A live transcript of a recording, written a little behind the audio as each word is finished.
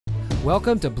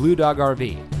Welcome to Bluedog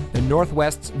RV, the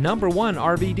Northwest's #1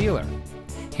 RV dealer.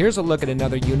 Here's a look at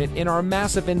another unit in our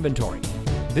massive inventory.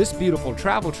 This beautiful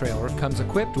travel trailer comes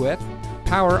equipped with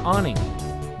power awning,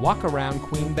 walk-around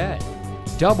queen bed,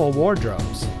 double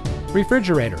wardrobes,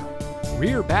 refrigerator,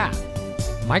 rear bath,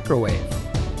 microwave,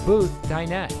 booth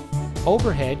dinette,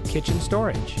 overhead kitchen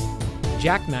storage,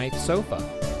 jackknife sofa,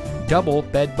 double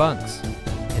bed bunks,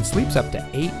 and sleeps up to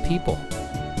 8 people.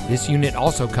 This unit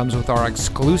also comes with our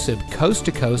exclusive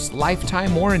coast-to-coast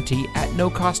lifetime warranty at no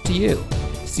cost to you.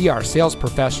 See our sales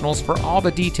professionals for all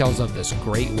the details of this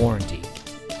great warranty.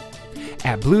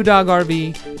 At Bluedog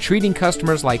RV, treating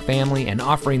customers like family and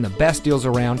offering the best deals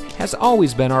around has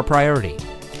always been our priority.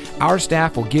 Our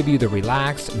staff will give you the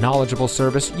relaxed, knowledgeable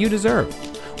service you deserve.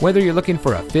 Whether you're looking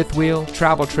for a fifth wheel,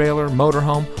 travel trailer,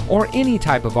 motorhome, or any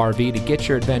type of RV to get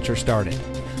your adventure started.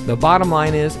 The bottom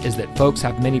line is that folks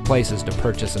have many places to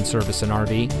purchase and service an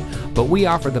RV, but we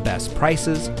offer the best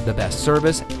prices, the best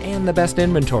service, and the best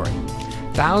inventory.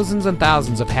 Thousands and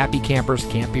thousands of happy campers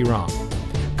can't be wrong.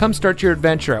 Come start your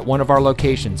adventure at one of our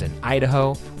locations in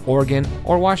Idaho, Oregon,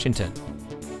 or Washington.